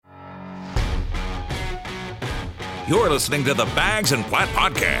You're listening to the Bags and Platt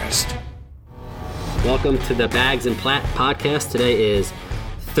Podcast. Welcome to the Bags and Platt Podcast. Today is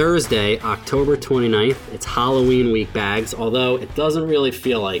Thursday, October 29th. It's Halloween week, Bags, although it doesn't really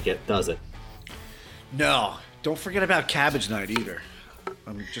feel like it, does it? No. Don't forget about Cabbage Night either.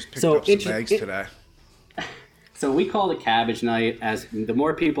 I'm just picking up some bags today. So we call it Cabbage Night. As the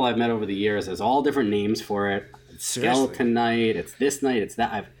more people I've met over the years, there's all different names for it. It's Skeleton Night, it's this night, it's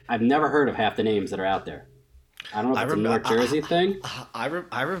that. I've never heard of half the names that are out there. I don't know if it's a North Jersey thing.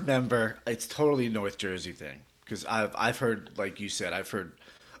 I remember it's totally a North Jersey thing because I've heard, like you said, I've heard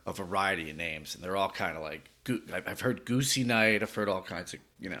a variety of names and they're all kind of like, I've heard Goosey Night, I've heard all kinds of,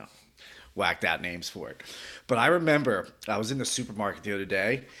 whacked out names for it. But I remember I was in the supermarket the other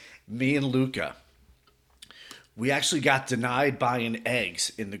day, me and Luca, we actually got denied buying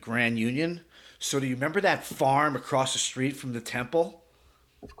eggs in the Grand Union. So do you remember that farm across the street from the temple?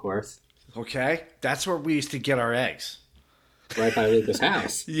 Of course. Okay, that's where we used to get our eggs. Right by Luca's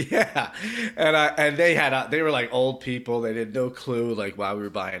house. Yeah, and they were like old people. They had no clue like why we were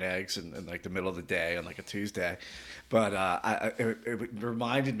buying eggs in like the middle of the day on like a Tuesday. But it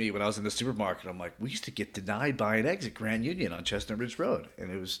reminded me when I was in the supermarket. I'm like, we used to get denied buying eggs at Grand Union on Chestnut Ridge Road, and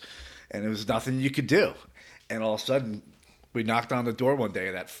it was nothing you could do. And all of a sudden, we knocked on the door one day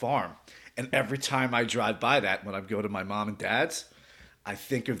of that farm, and every time I drive by that, when I go to my mom and dad's, I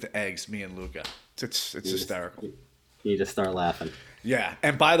think of the eggs, me and Luca. It's hysterical. You just start laughing. Yeah.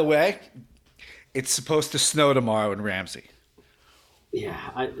 And by the way, it's supposed to snow tomorrow in Ramsey. Yeah.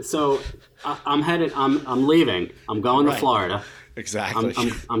 I'm leaving. I'm going to Florida. Exactly.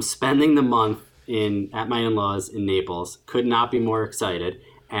 I'm spending the month at my in-laws in Naples. Could not be more excited.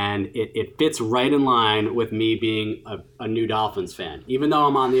 And it fits right in line with me being a new Dolphins fan. Even though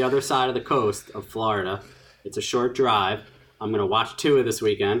I'm on the other side of the coast of Florida, it's a short drive. I'm going to watch Tua this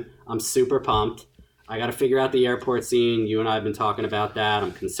weekend. I'm super pumped. I got to figure out the airport scene. You and I have been talking about that.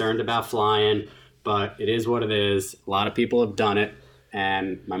 I'm concerned about flying, but it is what it is. A lot of people have done it,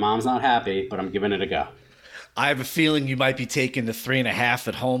 and my mom's not happy, but I'm giving it a go. I have a feeling you might be taking the 3.5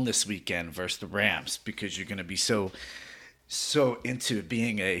 at home this weekend versus the Rams because you're going to be so into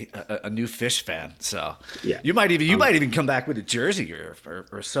being a new Fish fan. So yeah. You might even come back with a jersey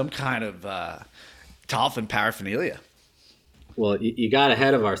or some kind of Dolphin paraphernalia. Well, you got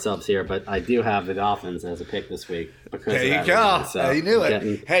ahead of ourselves here, but I do have the Dolphins as a pick this week. There you go. So you knew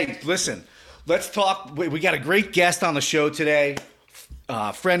it. Hey, listen, let's talk. We got a great guest on the show today.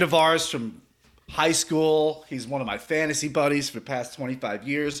 Friend of ours from high school. He's one of my fantasy buddies for the past 25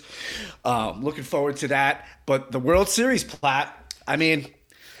 years. Looking forward to that. But the World Series, Platt, I mean,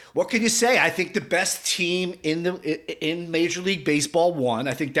 what can you say? I think the best team in Major League Baseball won.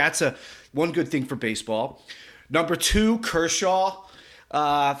 I think that's one good thing for baseball. Number 2, Kershaw,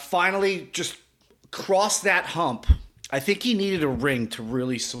 finally just crossed that hump. I think he needed a ring to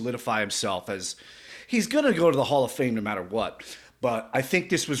really solidify himself as he's going to go to the Hall of Fame no matter what. But I think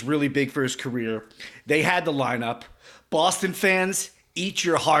this was really big for his career. They had the lineup. Boston fans, eat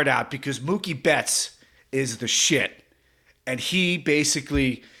your heart out because Mookie Betts is the shit. And he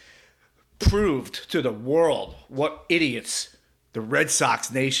basically proved to the world what idiots the Red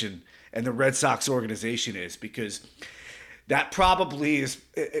Sox nation and the Red Sox organization is, because that probably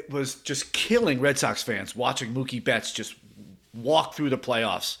it was just killing Red Sox fans watching Mookie Betts just walk through the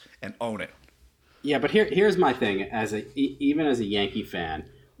playoffs and own it. Yeah, but here's my thing. Even as a Yankee fan,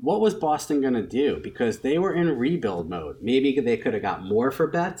 what was Boston going to do? Because they were in rebuild mode. Maybe they could have got more for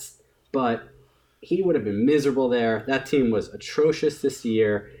Betts, but he would have been miserable there. That team was atrocious this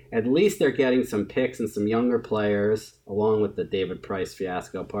year. At least they're getting some picks and some younger players, along with the David Price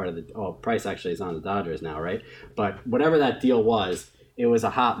fiasco Price actually is on the Dodgers now, right? But whatever that deal was, it was a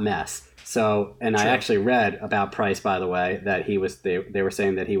hot mess. So, and True. I actually read about Price, by the way, that they were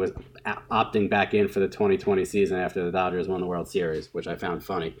saying that he was opting back in for the 2020 season after the Dodgers won the World Series, which I found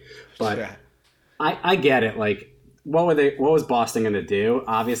funny. But yeah. I get it. Like, what was Boston going to do?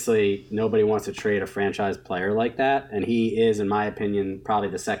 Obviously, nobody wants to trade a franchise player like that, and he is, in my opinion, probably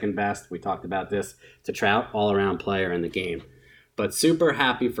the second best. We talked about this to Trout, all-around player in the game. But super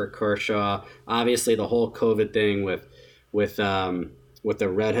happy for Kershaw. Obviously, the whole COVID thing with the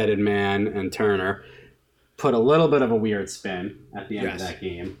redheaded man and Turner put a little bit of a weird spin at the end of that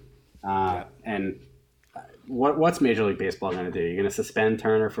game. And what's Major League Baseball going to do? You're going to suspend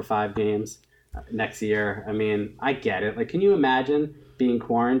Turner for 5 games? Next year. I mean, I get it. Like, can you imagine being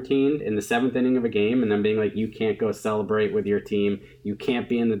quarantined in the 7th inning of a game and then being like, you can't go celebrate with your team, you can't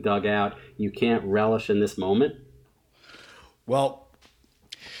be in the dugout, you can't relish in this moment? Well,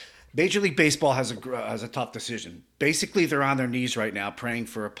 Major League Baseball has a tough decision. Basically, they're on their knees right now praying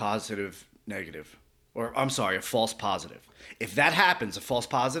for a positive negative. or I'm sorry, a false positive. If that happens, a false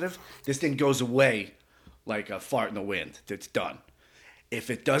positive, this thing goes away like a fart in the wind. It's done. If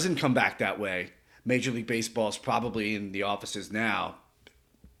it doesn't come back that way, Major League Baseball is probably in the offices now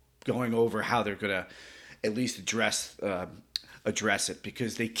going over how they're going to at least address it,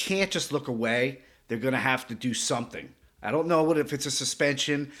 because they can't just look away. They're going to have to do something. I don't know if it's a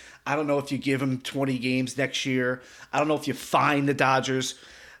suspension. I don't know if you give them 20 games next year. I don't know if you fine the Dodgers.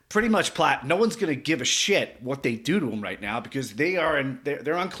 Pretty much, Platt, no one's going to give a shit what they do to them right now, because they're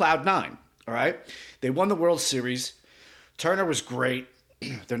on cloud nine. All right, they won the World Series. Turner was great.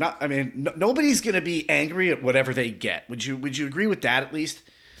 They're not. I mean, nobody's going to be angry at whatever they get. Would you agree with that at least?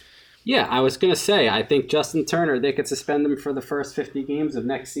 Yeah, I was going to say, I think Justin Turner, they could suspend him for the first 50 games of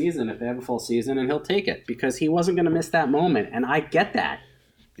next season if they have a full season, and he'll take it because he wasn't going to miss that moment. And I get that.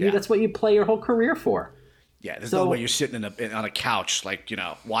 Yeah. That's what you play your whole career for. Yeah, there's no way you're sitting on a couch, like,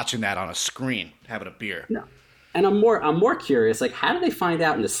 watching that on a screen, having a beer. No. And I'm more curious, like, how did they find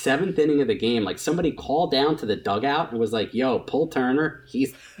out in the 7th inning of the game, like, somebody called down to the dugout and was like, yo, pull Turner,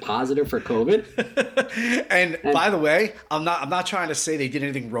 he's positive for COVID? and by the way, I'm not trying to say they did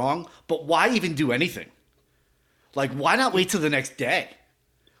anything wrong, but why even do anything? Like, why not wait till the next day?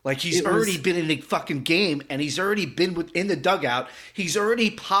 Like, he's already been in the fucking game, and he's already been in the dugout. He's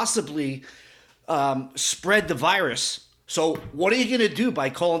already possibly spread the virus. So what are you going to do by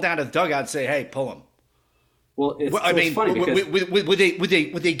calling down to the dugout and say, hey, pull him? Well, it's funny because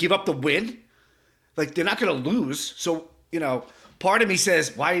would they give up the win? Like, they're not going to lose. So, part of me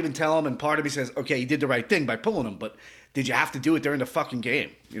says, why even tell him? And part of me says, okay, you did the right thing by pulling him, but did you have to do it during the fucking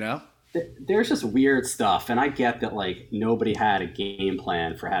game? There's just weird stuff, and I get that, like, nobody had a game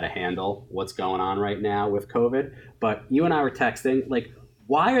plan for how to handle what's going on right now with COVID. But you and I were texting, like,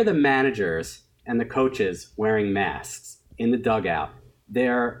 why are the managers and the coaches wearing masks in the dugout?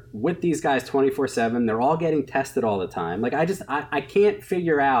 They're with these guys 24/7. They're all getting tested all the time. Like, I can't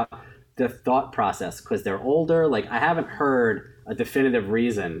figure out the thought process because they're older. Like, I haven't heard a definitive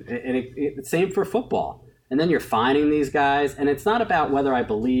reason. And it's same for football. And then you're fining these guys. And it's not about whether I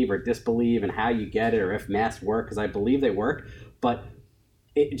believe or disbelieve and how you get it or if masks work, because I believe they work. But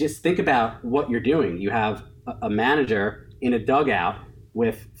just think about what you're doing. You have a manager in a dugout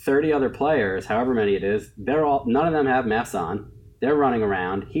with 30 other players, however many it is. None of them have masks on. They're running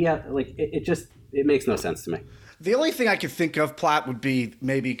around. It makes no sense to me. The only thing I could think of, Platt, would be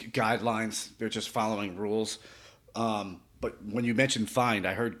maybe guidelines. They're just following rules. But when you mentioned fined,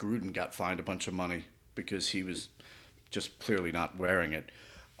 I heard Gruden got fined a bunch of money because he was just clearly not wearing it.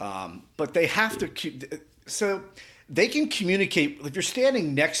 But they have to so they can communicate. If you're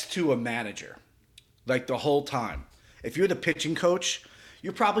standing next to a manager, like the whole time, if you're the pitching coach,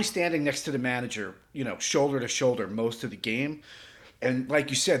 you're probably standing next to the manager, shoulder to shoulder most of the game. And like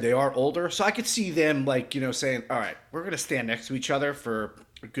you said, they are older. So I could see them saying, all right, we're going to stand next to each other for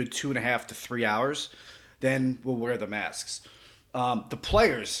a good 2.5 to 3 hours. Then we'll wear the masks. The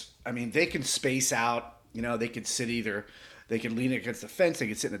players, I mean, they can space out, they can they can lean against the fence. They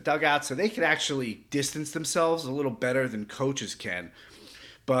can sit in the dugout. So they can actually distance themselves a little better than coaches can.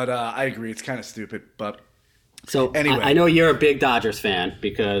 But I agree. It's kind of stupid. But so anyway, I know you're a big Dodgers fan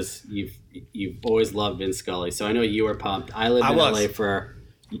because you've always loved Vin Scully. So I know you were pumped. I lived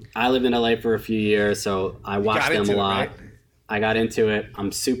in LA for a few years, so I watched them a lot. Right? I got into it.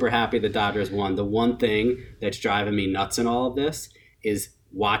 I'm super happy the Dodgers won. The one thing that's driving me nuts in all of this is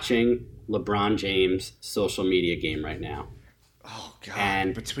watching LeBron James' social media game right now. Oh God!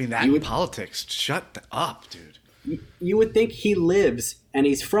 And between that and politics, shut up, dude. You would think he lives, and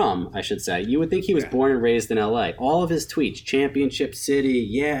he's from, I should say. You would think he was born and raised in LA. All of his tweets, championship city,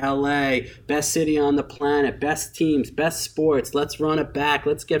 yeah, LA, best city on the planet, best teams, best sports, let's run it back,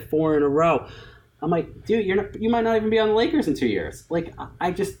 let's get 4 in a row. I'm like, dude, you might not even be on the Lakers in 2 years. Like,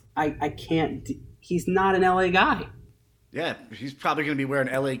 I can't, he's not an LA guy. Yeah, he's probably going to be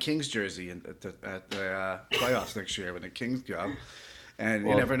wearing LA Kings jersey at the playoffs next year when the Kings go. And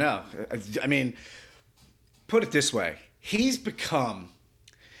you never know. I mean, put it this way. He's become,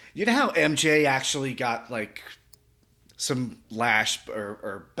 how MJ actually got like some lash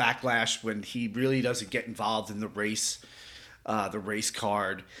or backlash when he really doesn't get involved in the race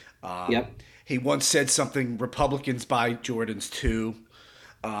card. Yep. He once said something, Republicans buy Jordans too.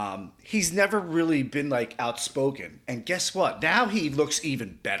 He's never really been like outspoken. And guess what? Now he looks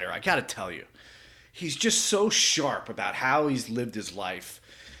even better. I got to tell you, he's just so sharp about how he's lived his life.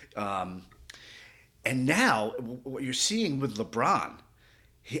 And now what you're seeing with LeBron,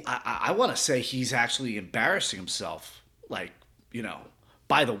 I want to say he's actually embarrassing himself,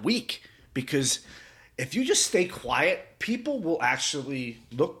 by the week. Because if you just stay quiet, people will actually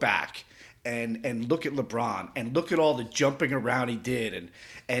look back and look at LeBron and look at all the jumping around he did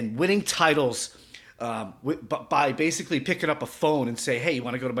and winning titles by basically picking up a phone and say, hey, you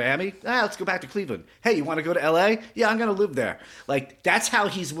want to go to Miami? Let's go back to Cleveland. Hey, you want to go to LA? Yeah, I'm going to live there. Like, that's how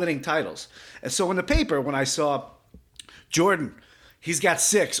he's winning titles. And so in the paper, when I saw Jordan, he's got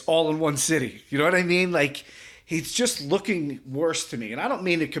 6 all in one city. You know what I mean? Like, he's just looking worse to me. And I don't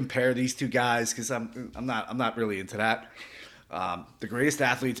mean to compare these two guys because I'm not really into that. The greatest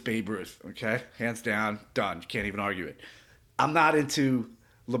athlete's Babe Ruth, okay? Hands down, done. You can't even argue it. I'm not into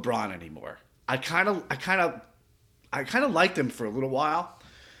LeBron anymore. I kind of liked him for a little while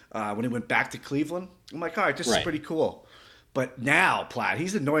when he went back to Cleveland. I'm like, all right, this is pretty cool. But now, Platt,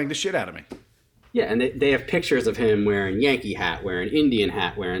 he's annoying the shit out of me. Yeah, and they have pictures of him wearing Yankee hat, wearing Indian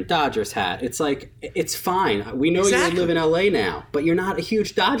hat, wearing Dodgers hat. It's like, it's fine. We know you live in LA now, but you're not a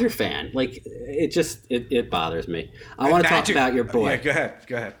huge Dodger fan. Like, it bothers me. I want to talk about your boy. Yeah,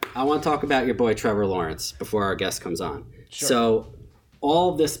 go ahead. I want to talk about your boy Trevor Lawrence before our guest comes on. Sure. So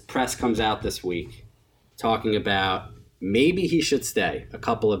all of this press comes out this week talking about maybe he should stay. A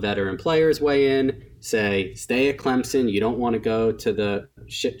couple of veteran players weigh in, say, stay at Clemson. You don't want to go to the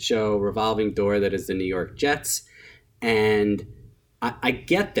shit show revolving door that is the New York Jets. And I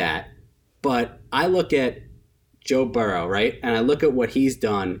get that, but I look at Joe Burrow, right? And I look at what he's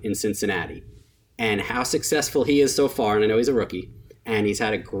done in Cincinnati and how successful he is so far. And I know he's a rookie, and he's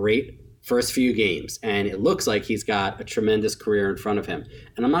had a great first few games, and it looks like he's got a tremendous career in front of him.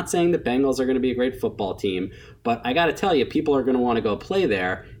 And I'm not saying the Bengals are going to be a great football team, but I got to tell you, people are going to want to go play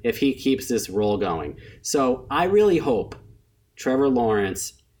there if he keeps this role going. So I really hope Trevor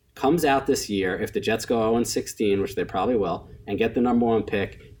Lawrence comes out this year, if the Jets go 0-16, which they probably will, and get the number 1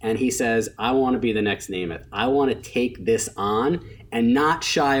 pick, and he says, I want to be the next Namath. I want to take this on and not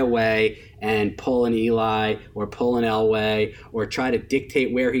shy away and pull an Eli or pull an Elway or try to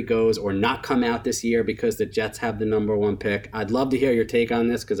dictate where he goes or not come out this year because the Jets have the number 1 pick. I'd love to hear your take on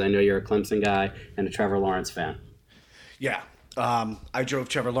this because I know you're a Clemson guy and a Trevor Lawrence fan. Yeah. I drove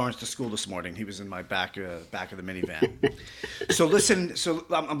Trevor Lawrence to school this morning. He was in my back of the minivan. So listen,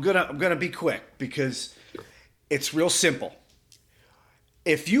 I'm gonna be quick because it's real simple.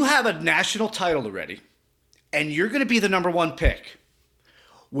 If you have a national title already and you're going to be the number 1 pick,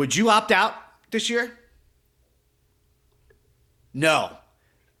 would you opt out this year? No,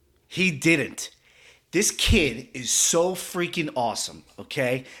 he didn't. This kid is so freaking awesome,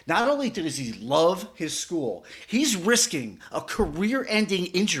 okay? Not only does he love his school, he's risking a career-ending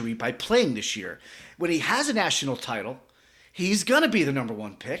injury by playing this year. When he has a national title, he's going to be the number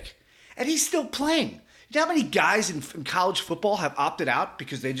 1 pick, and he's still playing. You know how many guys in college football have opted out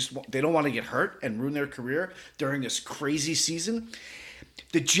because they don't want to get hurt and ruin their career during this crazy season?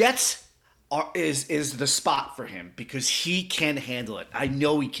 The Jets is the spot for him because he can handle it. I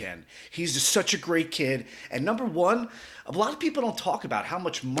know he can. He's just such a great kid. And number 1, a lot of people don't talk about how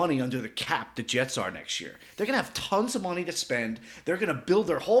much money under the cap the Jets are next year. They're going to have tons of money to spend. They're going to build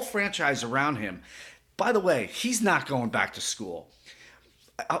their whole franchise around him. By the way, he's not going back to school.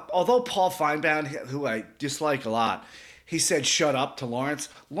 Although Paul Feinbaum, who I dislike a lot, he said shut up to Lawrence.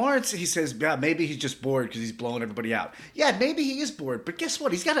 Lawrence, he says, yeah, maybe he's just bored because he's blowing everybody out. Yeah, maybe he is bored, but guess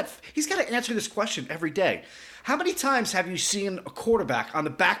what? He's got to answer this question every day. How many times have you seen a quarterback on the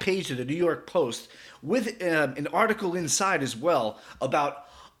back page of the New York Post with an article inside as well about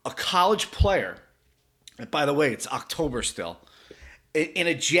a college player? And by the way, it's October still, in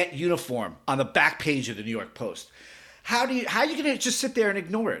a Jet uniform on the back page of the New York Post. How are you going to just sit there and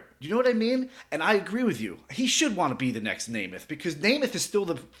ignore it? Do you know what I mean? And I agree with you. He should want to be the next Namath because Namath is still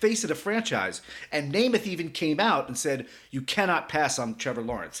the face of the franchise. And Namath even came out and said, you cannot pass on Trevor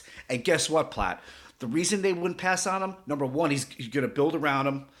Lawrence. And guess what, Platt? The reason they wouldn't pass on him, number 1, he's going to build around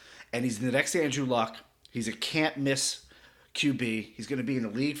him. And he's the next Andrew Luck. He's a can't-miss QB. He's going to be in the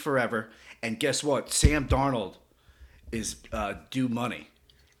league forever. And guess what? Sam Darnold is due money.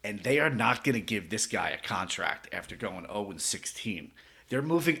 And they are not going to give this guy a contract after going 0-16. They're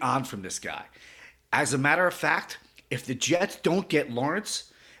moving on from this guy. As a matter of fact, if the Jets don't get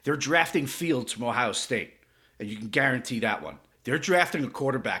Lawrence, they're drafting Fields from Ohio State. And you can guarantee that one. They're drafting a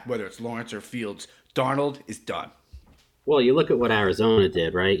quarterback, whether it's Lawrence or Fields. Darnold is done. Well, you look at what Arizona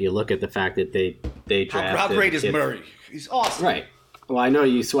did, right? You look at the fact that they drafted... How great is Murray? He's awesome. Right. Well, I know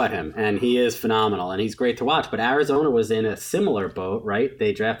you sweat him, and he is phenomenal, and he's great to watch. But Arizona was in a similar boat, right?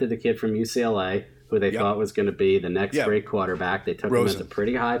 They drafted the kid from UCLA, who they thought was going to be the next great quarterback. They took him as a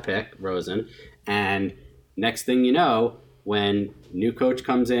pretty high pick, Rosen. And next thing you know, when new coach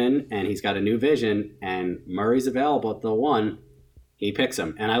comes in and he's got a new vision and Murray's available at the 1, he picks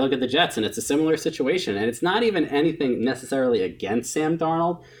him. And I look at the Jets, and it's a similar situation. And it's not even anything necessarily against Sam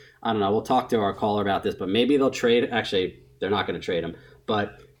Darnold. I don't know. We'll talk to our caller about this, but maybe they'll trade. Actually, they're not going to trade him.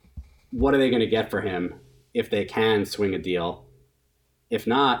 But what are they going to get for him if they can swing a deal? If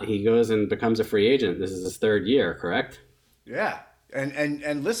not, he goes and becomes a free agent. This is his third year, correct? Yeah.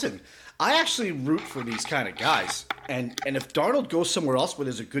 And listen, I actually root for these kind of guys. And if Darnold goes somewhere else where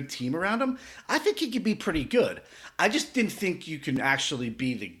there's a good team around him, I think he could be pretty good. I just didn't think you can actually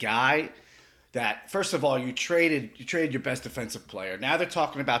be the guy that, first of all, you traded your best defensive player. Now they're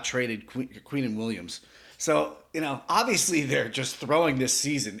talking about traded Queen Williams. So, obviously they're just throwing this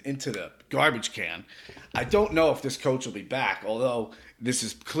season into the garbage can. I don't know if this coach will be back, although this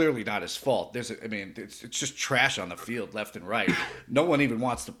is clearly not his fault. It's just trash on the field left and right. No one even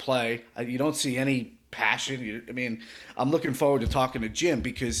wants to play. You don't see any passion. I'm looking forward to talking to Jim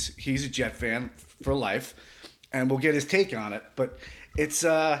because he's a Jet fan for life, and we'll get his take on it. But it's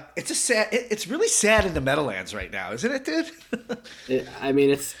really sad in the Meadowlands right now, isn't it, dude?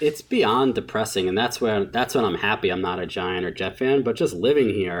 It's beyond depressing, and that's when I'm happy I'm not a Giant or Jet fan. But just living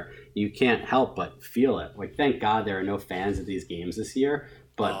here, you can't help but feel it. Like, thank God there are no fans at these games this year.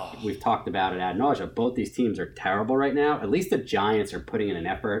 But we've talked about it ad nauseum. Both these teams are terrible right now. At least the Giants are putting in an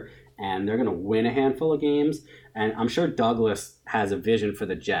effort, and they're going to win a handful of games. And I'm sure Douglas has a vision for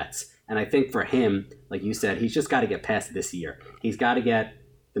the Jets. And I think for him, like you said, he's just got to get past this year. He's got to get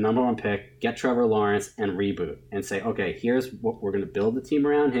the number one pick, get Trevor Lawrence, and reboot and say, okay, here's what we're going to build the team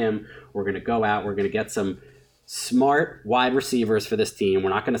around him. We're going to go out. We're going to get some smart wide receivers for this team.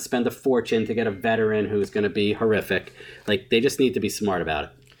 We're not going to spend a fortune to get a veteran who's going to be horrific. Like, they just need to be smart about it.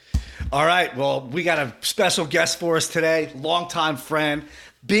 All right. Well, we got a special guest for us today. Longtime friend,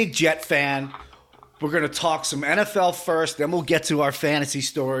 big Jet fan. We're going to talk some NFL first, then we'll get to our fantasy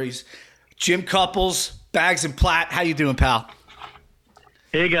stories. Jim Couples, Bags and Platt. How you doing, pal?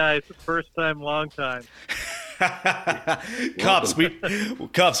 Hey, guys. First time, long time. Cubs,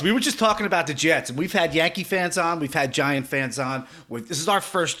 we were just talking about the Jets, and we've had Yankee fans on, we've had Giant fans on. This is our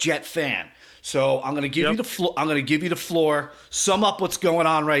first Jet fan, so I'm going to give you the floor. I'm going to give you the floor. Sum up what's going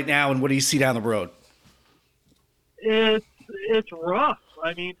on right now, and what do you see down the road? It's rough.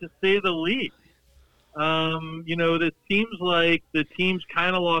 To say the least. It seems like the team's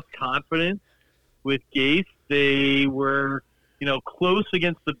kind of lost confidence with Gase. They were close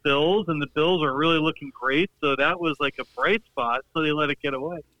against the Bills, and the Bills are really looking great. So that was like a bright spot. So they let it get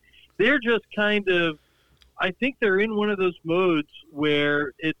away. They're just I think they're in one of those modes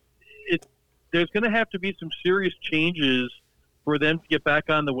where there's going to have to be some serious changes for them to get back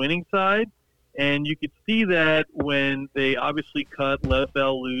on the winning side. And you could see that when they obviously cut Lev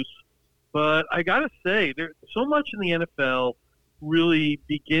Bell loose. But I got to say, there's so much in the NFL really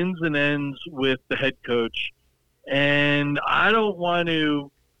begins and ends with the head coach. And I don't want to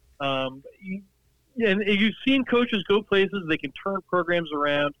and you've seen coaches go places, they can turn programs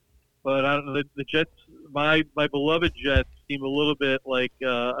around, but I don't know, the Jets, my beloved Jets, seem a little bit like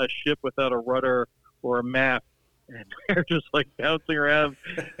a ship without a rudder or a map, and they're just like bouncing around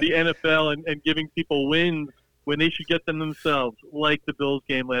the NFL and giving people wins when they should get them themselves, like the Bills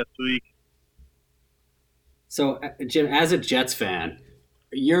game last week. So, Jim, as a Jets fan,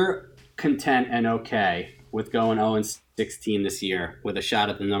 you're content and okay with going 0-16 this year with a shot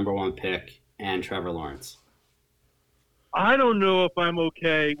at the number one pick and Trevor Lawrence? I don't know if I'm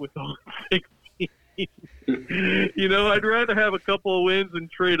okay with 0-16. I'd rather have a couple of wins and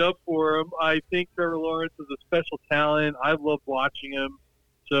trade up for him. I think Trevor Lawrence is a special talent. I love watching him.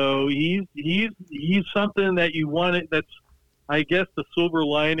 So he's something that you want. That's, I guess, the silver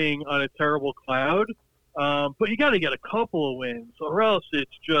lining on a terrible cloud. But you got to get a couple of wins, or else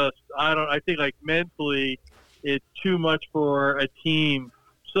it's just, I think like mentally it's too much for a team.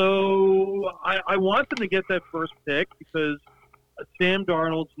 So I want them to get that first pick because Sam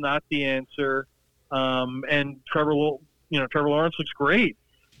Darnold's not the answer. And Trevor Lawrence looks great.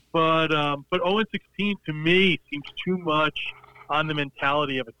 But 0-16 to me seems too much on the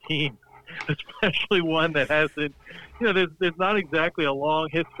mentality of a team, especially one that hasn't, there's not exactly a long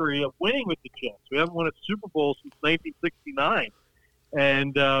history of winning with the Jets. We haven't won a Super Bowl since 1969.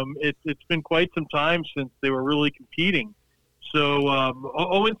 And it's been quite some time since they were really competing. So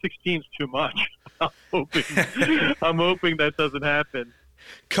 0-16 is too much. I'm hoping that doesn't happen.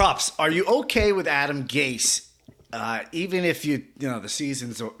 Cups, are you okay with Adam Gase? Even if the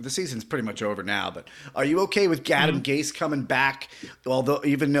season's pretty much over now, but are you okay with Adam Gase coming back,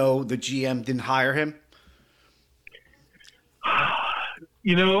 even though the GM didn't hire him?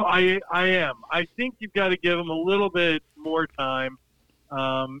 I am. I think you've got to give him a little bit more time.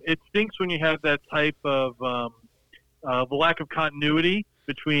 It stinks when you have that type of the lack of continuity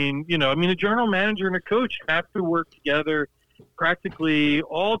between, a general manager and a coach have to work together practically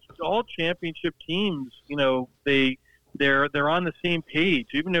all championship teams, you know, they're on the same page,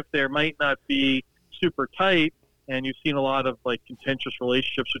 even if there might not be super tight. And you've seen a lot of like contentious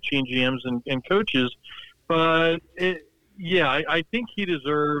relationships between GMs and coaches. But I think he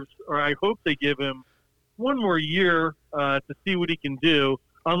deserves, or I hope they give him one more year to see what he can do,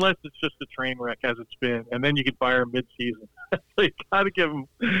 unless it's just a train wreck as it's been, and then you can fire him mid-season. So you got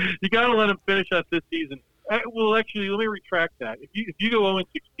to let him finish out this season. Well, actually, let me retract that. If you go 0-16,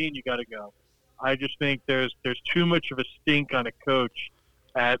 you got to go. I just think there's too much of a stink on a coach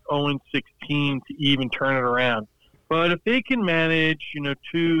at 0-16 to even turn it around. But if they can manage,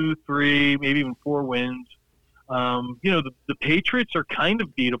 2, 3, maybe even 4 wins, the Patriots are kind of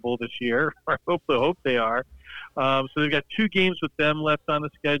beatable this year. I hope they are. So they've got 2 games with them left on the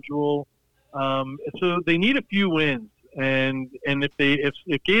schedule. So they need a few wins, and if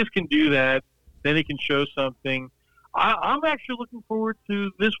Gase can do that, then he can show something. I'm actually looking forward to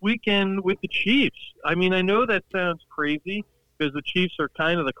this weekend with the Chiefs. I mean, I know that sounds crazy because the Chiefs are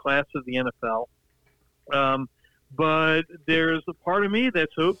kind of the class of the NFL. But there's a part of me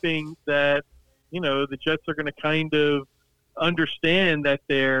that's hoping that, the Jets are going to kind of understand that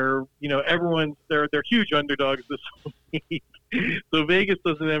they're huge underdogs this week. So Vegas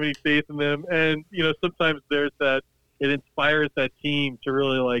doesn't have any faith in them. And, sometimes there's that, it inspires that team to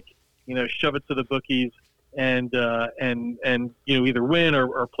really shove it to the bookies and either win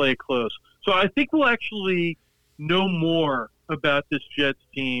or play it close. So I think we'll actually know more about this Jets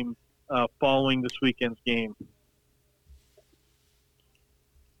team following this weekend's game.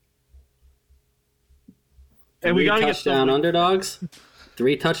 3 touchdown underdogs?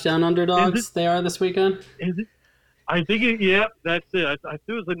 3 touchdown underdogs they are this weekend? Is it? I think that's it. I think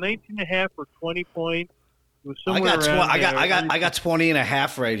it was a 19.5 or 20 point. It was I got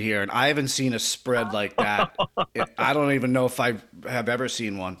 20.5 right here, and I haven't seen a spread like that. I don't even know if I have ever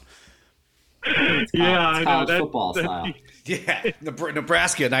seen one. Yeah, I know. That's football style. Yeah,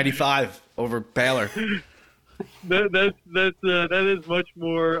 Nebraska 95 over Baylor. That is much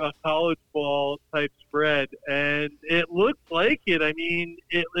more a college ball type spread, and it looks like it. I mean,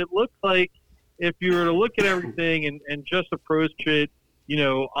 it looks like if you were to look at everything and just approach it,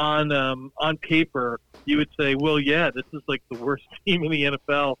 on paper, you would say, well, yeah, this is like the worst team in the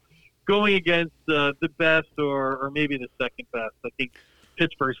NFL going against the best or maybe the second best. I think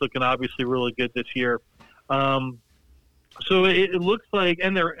Pittsburgh's looking obviously really good this year. So it looks like,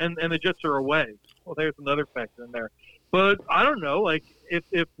 and the Jets are away. Well, there's another factor in there. But I don't know,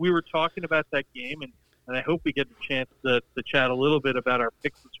 if we were talking about that game, and I hope we get the chance to chat a little bit about our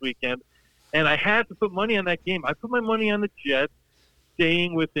picks this weekend, and I had to put money on that game. I put my money on the Jets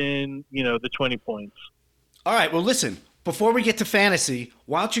staying within, the 20 points. All right, well, listen, before we get to fantasy,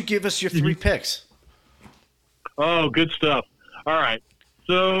 why don't you give us your 3 picks? Oh, good stuff. All right.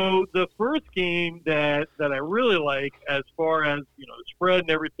 So the first game that I really like as far as, the spread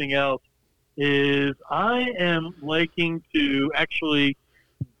and everything else is I am liking to actually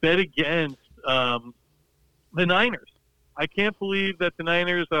bet against the Niners. I can't believe that the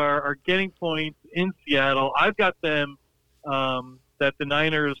Niners are getting points in Seattle. I've got them the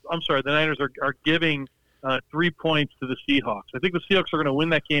Niners are giving 3 points to the Seahawks. I think the Seahawks are going to win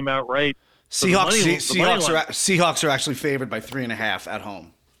that game outright. So Seahawks are actually favored by 3.5 at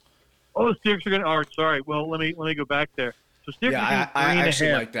home. Oh, the Seahawks are going to. Oh, sorry. Well, let me go back there. So I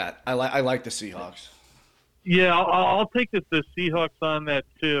actually like that. I like the Seahawks. Yeah, I'll take the Seahawks on that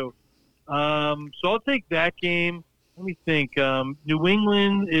too. So I'll take that game. Let me think. New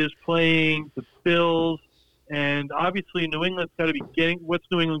England is playing the Bills, and obviously New England's got to be getting. What's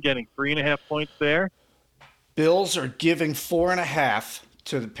New England getting? 3.5 points there. Bills are giving 4.5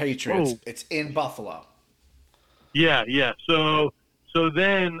 to the Patriots. Oh. It's in Buffalo. Yeah. So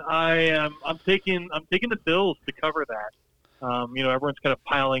then I'm taking the Bills to cover that. Everyone's kind of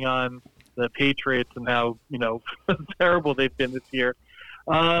piling on the Patriots and how, terrible they've been this year.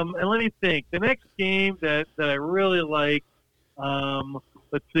 And let me think. The next game that I really like,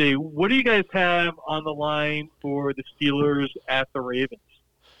 let's see. What do you guys have on the line for the Steelers at the Ravens?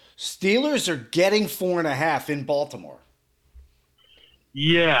 Steelers are getting 4.5 in Baltimore.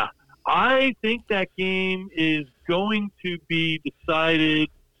 Yeah. I think that game is going to be decided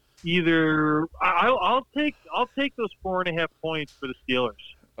either I'll take those 4.5 points for the Steelers.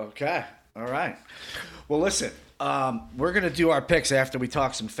 Okay. All right. Well, listen, we're gonna do our picks after we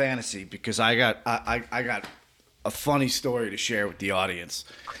talk some fantasy because I got a funny story to share with the audience.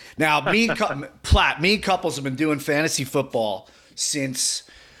 Now, me and Couples have been doing fantasy football since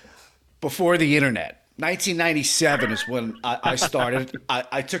before the internet. 1997 is when I started.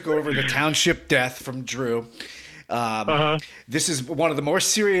 I took over the Township Death from Drew. This is one of the more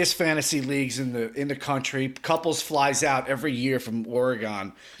serious fantasy leagues in the country. Couples flies out every year from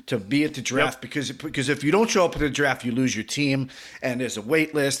Oregon to be at the draft because if you don't show up at the draft, you lose your team, and there's a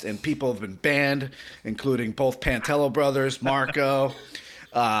wait list, and people have been banned, including both Pantello brothers, Marco,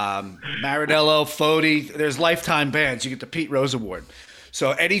 Marinello, Foti. There's lifetime bans. You get the Pete Rose Award.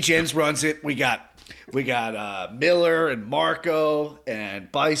 So Eddie Jens runs it. We got Miller and Marco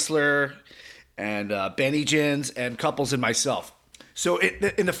and Beisler and Benny Jens and Couples and myself. So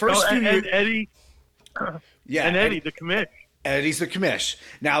in the first few years, Eddie, Eddie the commish. Eddie's the commish.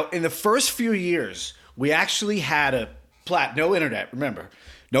 Now in the first few years, we actually had no internet. Remember,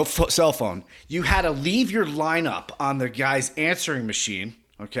 no cell phone. You had to leave your lineup on the guy's answering machine.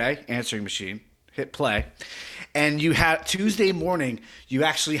 Okay, answering machine. Hit play. And you had Tuesday morning, you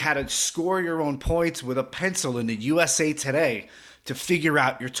actually had to score your own points with a pencil in the USA Today to figure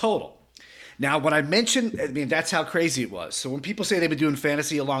out your total. Now, when I mentioned, that's how crazy it was. So when people say they've been doing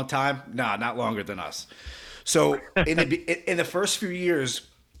fantasy a long time, not longer than us. So in the first few years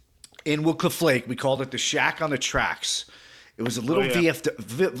in Woodcliff Lake, we called it the Shack on the Tracks. It was a little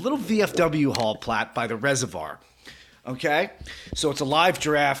VFW hall plat by the reservoir. Okay, so it's a live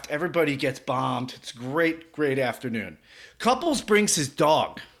draft. Everybody gets bombed. It's a great afternoon. Couples brings his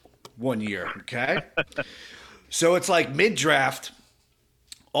dog one year. Okay, so it's like mid-draft.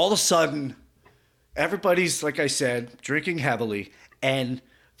 All of a sudden, everybody's, like I said, drinking heavily, and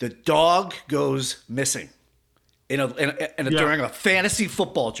the dog goes missing during a fantasy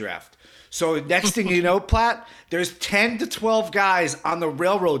football draft. So next thing you know, Platt, there's 10 to 12 guys on the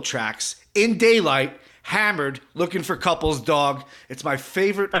railroad tracks in daylight, hammered, looking for Couples' dog. It's my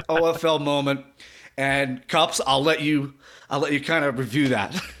favorite OFL moment. And Cups, I'll let you kind of review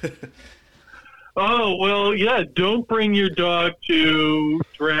that. Oh, well, yeah, don't bring your dog to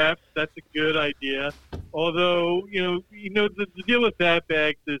drafts. That's a good idea. Although, the deal with that,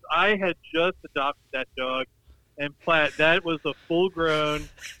 Bags, is I had just adopted that dog. And Platt, that was a full-grown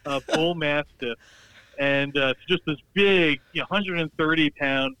bull mastiff. And just this big,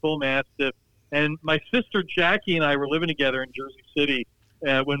 130-pound bull mastiff. And my sister Jackie and I were living together in Jersey City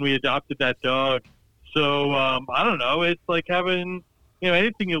when we adopted that dog. So, I don't know. It's like having,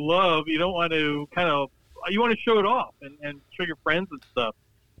 anything you love, you don't want to you want to show it off and show your friends and stuff.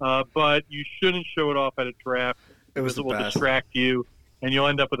 But you shouldn't show it off at a draft. It was because it will distract you, and you'll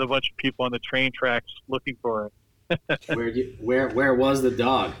end up with a bunch of people on the train tracks looking for it. Where was the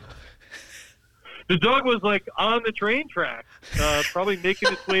dog? The dog was on the train track, probably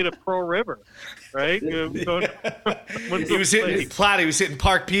making its way to Pearl River, right? He was hitting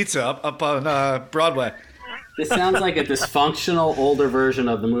Park Pizza up on Broadway. This sounds like a dysfunctional older version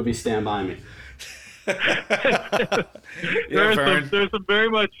of the movie Stand By Me. There's some very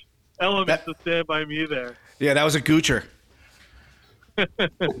much elements of Stand By Me there. Yeah, that was a goocher.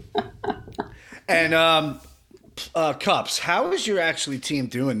 And Cups, how is your team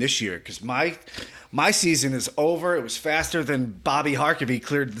doing this year? Because my season is over. It was faster than Bobby Harkavy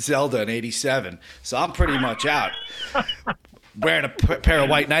cleared Zelda in '87, so I'm pretty much out. Wearing a pair of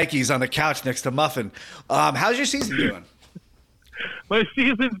white Nikes on the couch next to Muffin. How's your season doing? My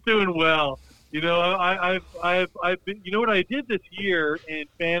season's doing well. I've been. What I did this year in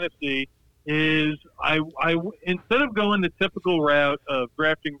fantasy is I instead of going the typical route of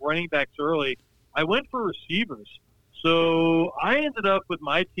drafting running backs early, I went for receivers. So I ended up with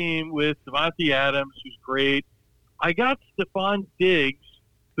my team with Devontae Adams, who's great. I got Stephon Diggs,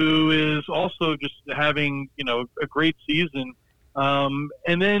 who is also just having, a great season.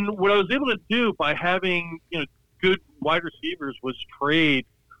 And then what I was able to do by having, good wide receivers was trade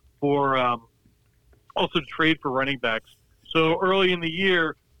for running backs. So early in the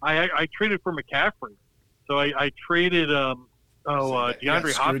year, I traded for McCaffrey. So I traded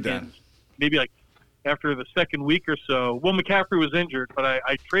DeAndre Hopkins, maybe after the second week or so. Well, McCaffrey was injured, but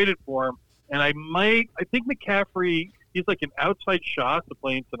I traded for him. And I think McCaffrey, he's like an outside shot to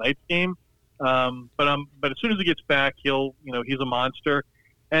play in tonight's game. But as soon as he gets back, he's a monster.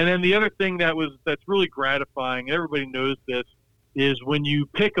 And then the other thing that's really gratifying, and everybody knows this, is when you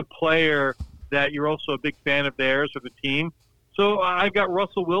pick a player that you're also a big fan of theirs or the team. So I've got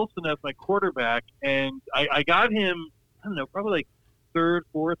Russell Wilson as my quarterback, and I got him, I don't know, probably third,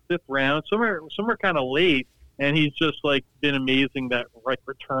 fourth, fifth round, somewhere kind of late, and he's just been amazing, that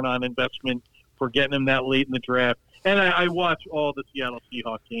return on investment for getting him that late in the draft. And I watch all the Seattle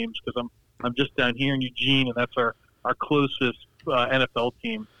Seahawks games because I'm just down here in Eugene, and that's our closest NFL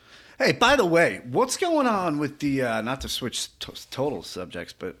team. Hey, by the way, what's going on with the not to switch total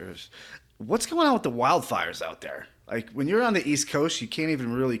subjects, but what's going on with the wildfires out there? When you're on the East Coast, you can't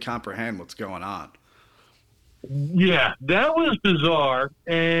even really comprehend what's going on. Yeah, that was bizarre.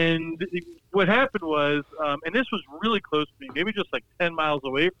 And what happened was, and this was really close to me, maybe just like 10 miles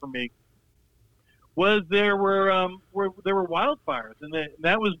away from me, was there were wildfires, and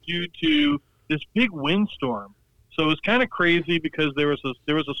that was due to this big windstorm. So it was kind of crazy because there was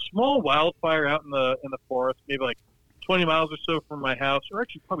a small wildfire out in the forest, maybe like 20 miles or so from my house, or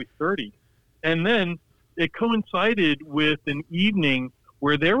actually probably 30. And then it coincided with an evening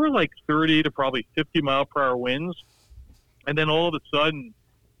where there were like 30 to probably 50 mile per hour winds. And then all of a sudden,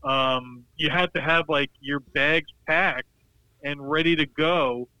 you had to have like your bags packed and ready to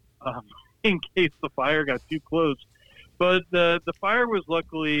go in case the fire got too close. But the fire was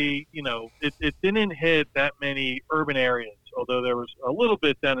luckily, it didn't hit that many urban areas, although there was a little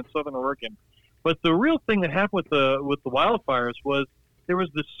bit down in Southern Oregon. But the real thing that happened with the wildfires was there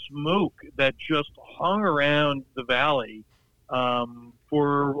was this smoke that just hung around the valley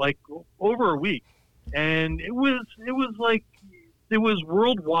for like over a week, and it was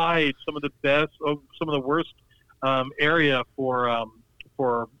worldwide some of the worst area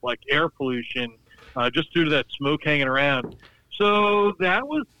for like air pollution, just due to that smoke hanging around. So that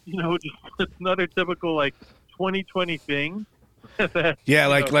was just another typical like 2020 thing. Yeah,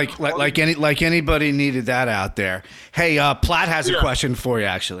 like anybody needed that out there. Hey, Platt has a question for you,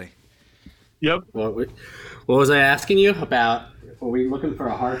 actually. Yep. What was I asking you about? Were we looking for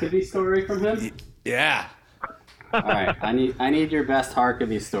a Harkavy story from him? Yeah. All right, I need your best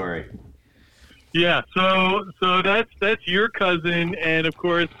Harkavy story. Yeah, so that's your cousin, and of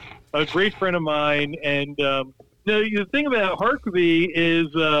course a great friend of mine. And the thing about Harkavy is,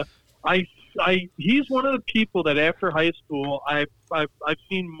 he's one of the people that after high school I've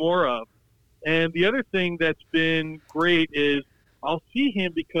seen more of. And the other thing that's been great is I'll see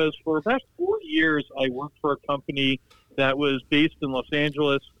him because for about 4 years I worked for a company that was based in Los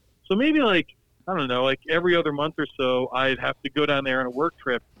Angeles. So maybe like every other month or so I'd have to go down there on a work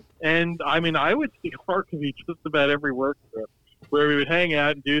trip. And I mean, I would see Harkavy just about every work trip where we would hang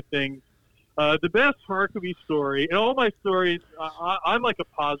out and do things. The best Harkavy story, and all my stories, I'm like a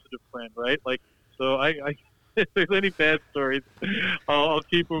positive friend, right? Like, so I if there's any bad stories, I'll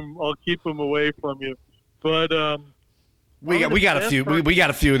keep them away from you. But we got a few. We got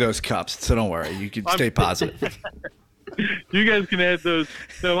a few of those cups, so don't worry. You can stay positive. You guys can add those.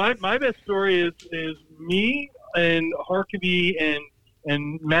 So my best story is me and Harkavy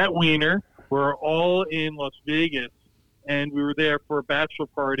and Matt Weiner were all in Las Vegas, and we were there for a bachelor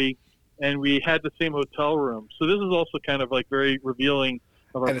party, and we had the same hotel room. So this is also kind of like very revealing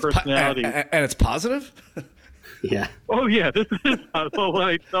of our personality. And it's positive? Yeah. Oh, yeah, this is possible. What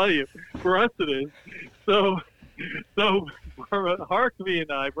I tell you. For us it is. So Harkavy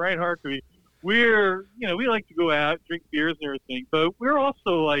and I, Brian Harkavy, we like to go out, drink beers and everything, but we're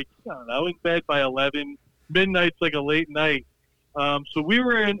also like, I don't know, in bed by 11. Midnight's like a late night. So we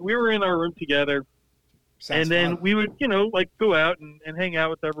were in our room together. Sounds and then fun. We would, like go out and hang out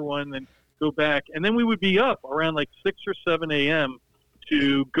with everyone and then go back. And then we would be up around like 6 or 7 a.m.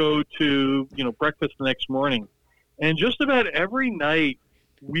 to go to, breakfast the next morning. And just about every night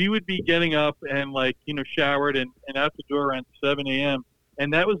we would be getting up and like, showered and out the door around 7 a.m.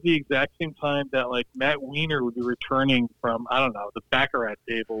 And that was the exact same time that like Matt Weiner would be returning from, I don't know, the Baccarat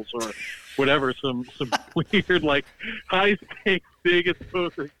tables or whatever, some weird like high stakes Vegas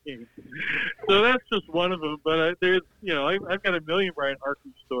poker game. So that's just one of them. But there's, I've got a million Brian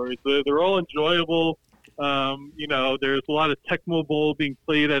Harkavy stories. They're all enjoyable. There's a lot of Tecmo Bowl being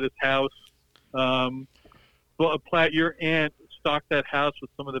played at his house. Platt, your aunt stocked that house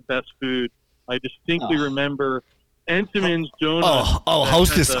with some of the best food. I distinctly remember Entenmann's Donuts.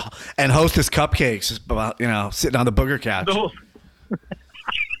 Hostess cupcakes, sitting on the booger couch.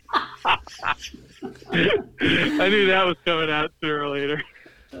 I knew that was coming out sooner or later.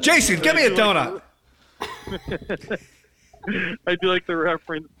 Jason, give me a donut. I do like the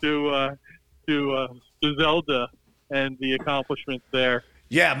reference to Zelda and the accomplishments there.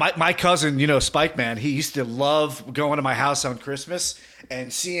 Yeah, my cousin, Spike Man, he used to love going to my house on Christmas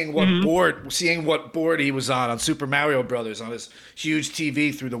and seeing what board he was on Super Mario Brothers on his huge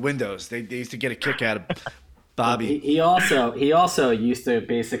TV through the windows. They used to get a kick out of Bobby. He also used to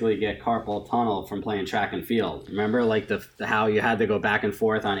basically get carpal tunnel from playing track and field. Remember, like the how you had to go back and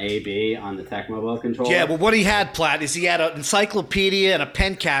forth on A/B on the Tecmo Bowl controller? Yeah, well, what he had, Platt, is he had an encyclopedia and a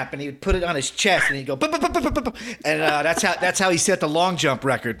pen cap, and he would put it on his chest, and he'd go, bup, bup, bup, bup, bup, and that's how he set the long jump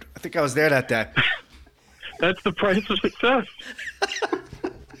record. I think I was there that day. That's the price of success.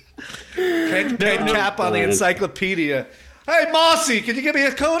 Pen cap on the encyclopedia. Hey, Mossy, can you give me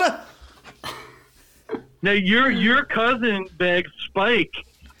a coda? Now, your cousin begs Spike.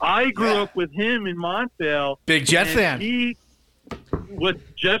 I grew up with him in Montvale. Big Jet fan. He was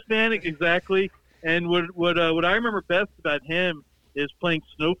Jet fan, exactly. And what I remember best about him is playing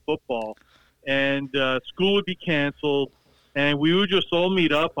snow football. And school would be canceled, and we would just all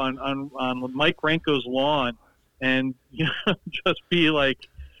meet up on Mike Renko's lawn, and just be like,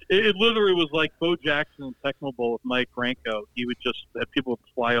 it literally was like Bo Jackson and Tecmo Bowl with Mike Renko. He would just have people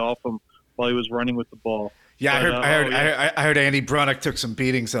fly off him while he was running with the ball. Yeah, I heard Andy Brunick took some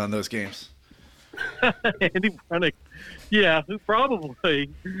beatings on those games. Andy Brunick, yeah, probably.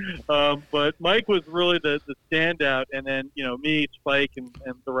 But Mike was really the standout, and then me, Spike, and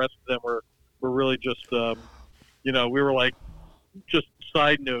the rest of them were really just we were like just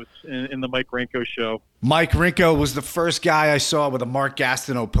side notes in the Mike Renko show. Mike Renko was the first guy I saw with a Mark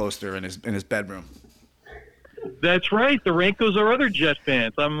Gastineau poster in his bedroom. That's right. The Renkos are other Jet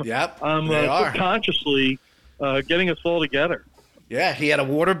fans. I'm subconsciously getting us all together. Yeah, he had a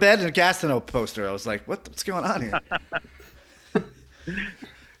waterbed and a Gastineau poster. I was like, what's going on here?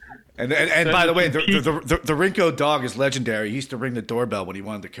 and by the way, the Renko dog is legendary. He used to ring the doorbell when he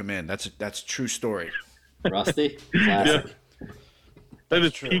wanted to come in. That's a true story. Rusty? Classic. Yeah. That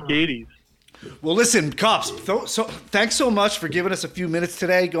is peak 80s. Well, listen, Cops, so thanks so much for giving us a few minutes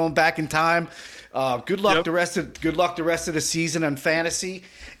today, going back in time. Good luck the rest of the season on fantasy,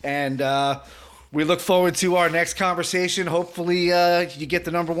 and we look forward to our next conversation. Hopefully, you get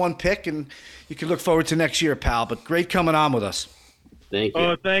the number 1 pick, and you can look forward to next year, pal. But great coming on with us. Thank you.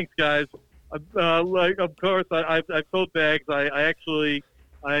 Oh, thanks, guys. Of course, I've told Bags.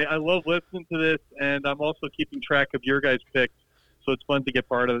 I love listening to this, and I'm also keeping track of your guys' picks. So it's fun to be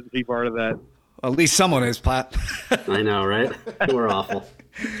part of that. At least someone is, Platt. I know, right? We're awful.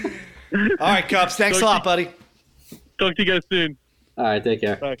 All right, Cubs. Thanks a lot, buddy. Talk to you guys soon. All right, take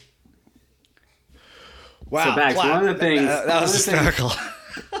care. Bye. Wow. So, Bax, one of the things that was hysterical.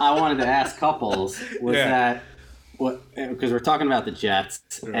 I wanted to ask Couples was that because we're talking about the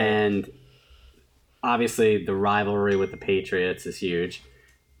Jets, and obviously the rivalry with the Patriots is huge.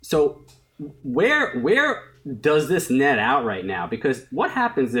 So where does this net out right now? Because what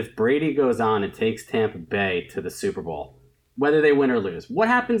happens if Brady goes on and takes Tampa Bay to the Super Bowl, whether they win or lose? What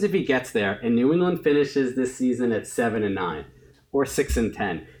happens if he gets there and New England finishes this season at 7-9 or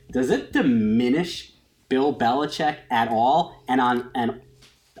 6-10? Does it diminish Bill Belichick at all? And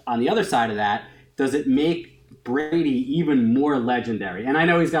on the other side of that, does it make Brady even more legendary? And I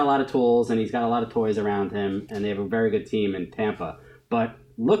know he's got a lot of tools and he's got a lot of toys around him, and they have a very good team in Tampa. But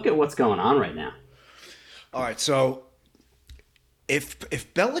look at what's going on right now. All right, so if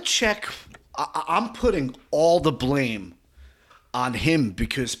Belichick, I'm putting all the blame on him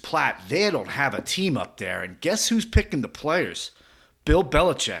because, Platt, they don't have a team up there. And guess who's picking the players? Bill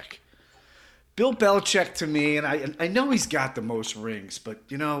Belichick. Bill Belichick, to me, and I know he's got the most rings, but,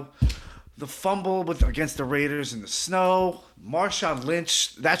 the fumble against the Raiders in the snow, Marshawn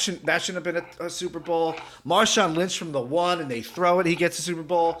Lynch, that shouldn't have been a Super Bowl. Marshawn Lynch from the 1, and they throw it, he gets a Super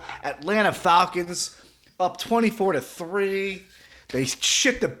Bowl. Atlanta Falcons up 24-3. They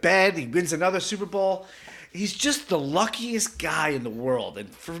shit the bed. He wins another Super Bowl. He's just the luckiest guy in the world. And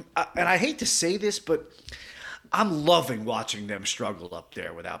I hate to say this, but I'm loving watching them struggle up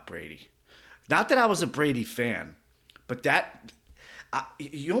there without Brady. Not that I was a Brady fan, but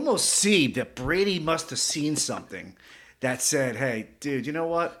you almost see that Brady must have seen something that said, hey, dude, you know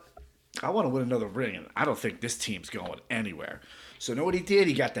what? I want to win another ring, and I don't think this team's going anywhere. So you know what he did?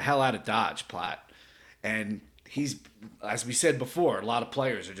 He got the hell out of Dodge, Platt. And he's, as we said before, a lot of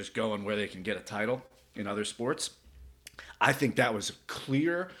players are just going where they can get a title in other sports. I think that was a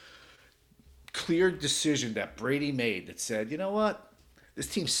clear decision that Brady made that said, you know what? This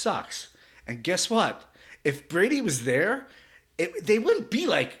team sucks. And guess what? If Brady was there, they wouldn't be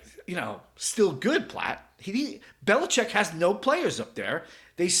still good, Platt. Belichick has no players up there.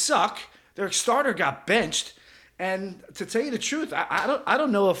 They suck. Their starter got benched. And to tell you the truth, I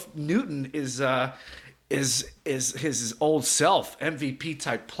don't know if Newton is his old self, MVP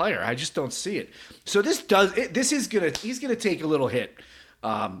type player. I just don't see it. So he's gonna take a little hit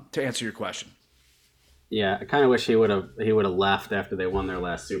to answer your question. Yeah, I kind of wish he would have left after they won their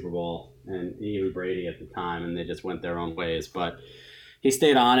last Super Bowl, and even Brady at the time, and they just went their own ways. But he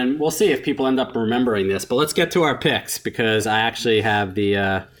stayed on, and we'll see if people end up remembering this. But let's get to our picks, because I actually have the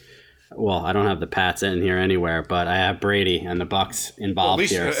I don't have the Pats in here anywhere, but I have Brady and the Bucs involved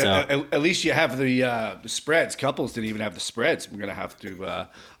here. So at least you have the spreads. Couples didn't even have the spreads. We're gonna have to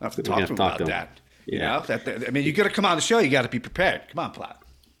talk to them about that. Yeah. You got to come on the show. You got to be prepared. Come on, Platt.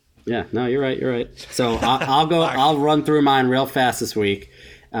 Yeah, no, you're right. So I'll go. I'll run through mine real fast this week.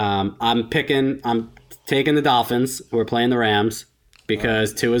 I'm taking the Dolphins, who are playing the Rams,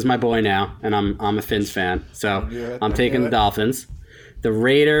 because Tua is my boy now, and I'm a Fins fan. So I'm taking the Dolphins. The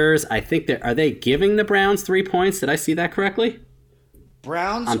Raiders, I think are they giving the Browns 3 points? Did I see that correctly?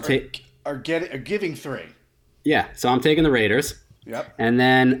 Browns are giving 3. Yeah, so I'm taking the Raiders. Yep. And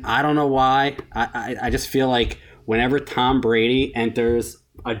then I don't know why. I just feel like whenever Tom Brady enters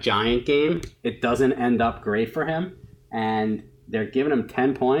a Giant game, it doesn't end up great for him. And they're giving him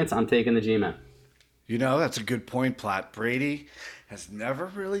 10 points. I'm taking the G-Men. You know, that's a good point, Platt. Brady has never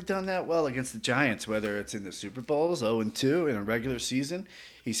really done that well against the Giants, whether it's in the Super Bowls, 0-2 in a regular season.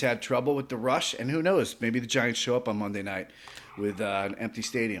 He's had trouble with the rush, and who knows, maybe the Giants show up on Monday night with an empty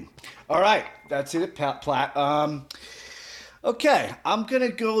stadium. All right, that's it, Platt. Okay, I'm going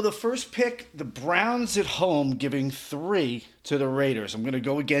to go the first pick, the Browns at home, giving 3 to the Raiders. I'm going to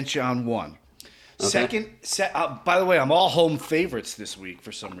go against you on 1. Okay. By the way, I'm all home favorites this week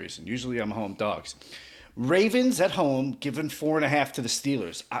for some reason. Usually I'm home dogs. Ravens at home, giving 4.5 to the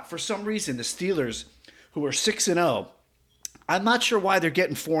Steelers. For some reason, the Steelers, who are 6-0, I'm not sure why they're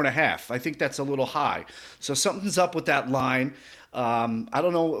getting 4.5. I think that's a little high. So something's up with that line. I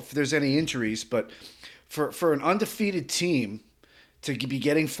don't know if there's any injuries, but for an undefeated team to be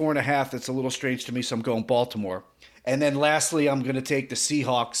getting 4.5, that's a little strange to me. So I'm going Baltimore. And then lastly, I'm going to take the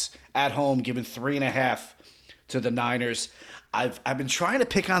Seahawks at home, giving 3.5 to the Niners. I've been trying to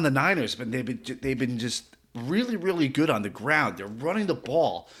pick on the Niners, but they've been just really, really good on the ground. They're running the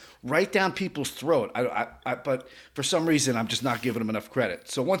ball right down people's throat. But for some reason, I'm just not giving them enough credit.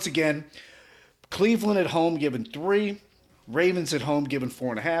 So once again, Cleveland at home, giving 3. Ravens at home, giving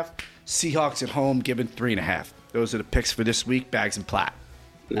 4.5. Seahawks at home, giving 3.5. Those are the picks for this week, Bags and Platt.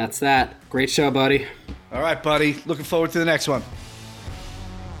 That's that. Great show, buddy. All right, buddy. Looking forward to the next one.